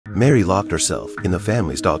Mary locked herself in the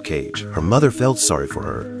family's dog cage. Her mother felt sorry for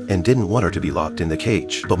her and didn't want her to be locked in the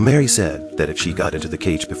cage. But Mary said that if she got into the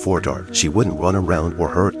cage before dark, she wouldn't run around or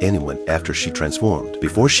hurt anyone after she transformed.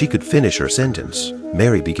 Before she could finish her sentence,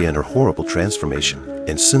 Mary began her horrible transformation,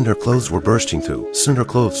 and soon her clothes were bursting through. Soon her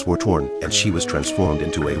clothes were torn, and she was transformed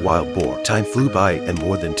into a wild boar. Time flew by, and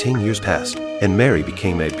more than 10 years passed, and Mary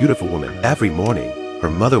became a beautiful woman. Every morning, her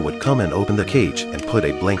mother would come and open the cage and put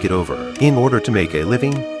a blanket over her. In order to make a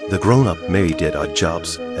living, the grown-up Mary did odd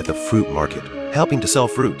jobs at the fruit market, helping to sell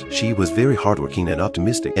fruit. She was very hardworking and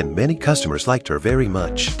optimistic, and many customers liked her very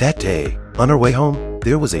much. That day, on her way home,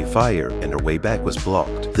 there was a fire and her way back was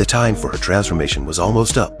blocked. The time for her transformation was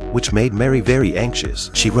almost up, which made Mary very anxious.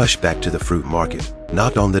 She rushed back to the fruit market,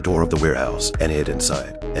 knocked on the door of the warehouse, and hid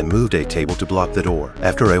inside, and moved a table to block the door.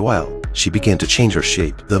 After a while, she began to change her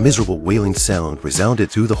shape. The miserable wailing sound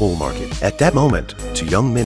resounded through the whole market. At that moment, two young men